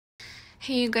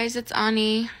Hey you guys, it's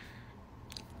Ani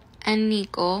and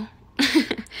Nico.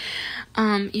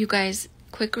 You guys,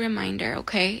 quick reminder,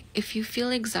 okay? If you feel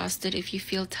exhausted, if you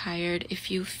feel tired, if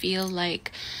you feel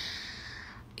like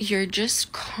you're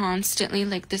just constantly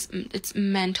like this, it's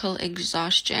mental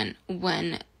exhaustion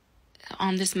when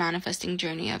on this manifesting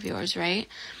journey of yours, right?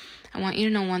 I want you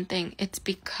to know one thing. It's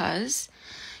because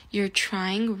you're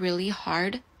trying really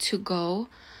hard to go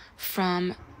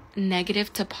from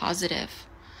negative to positive,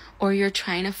 or you're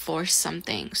trying to force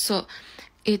something. So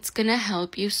it's gonna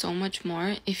help you so much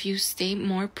more if you stay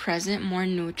more present, more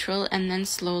neutral, and then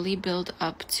slowly build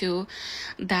up to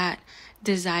that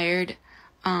desired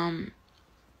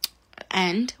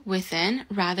end within,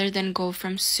 rather than go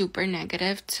from super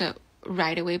negative to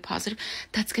right away positive.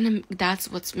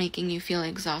 That's what's making you feel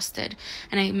exhausted.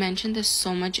 And I mentioned this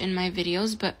so much in my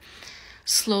videos, but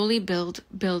slowly build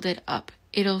it up.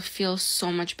 It'll feel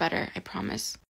so much better, I promise.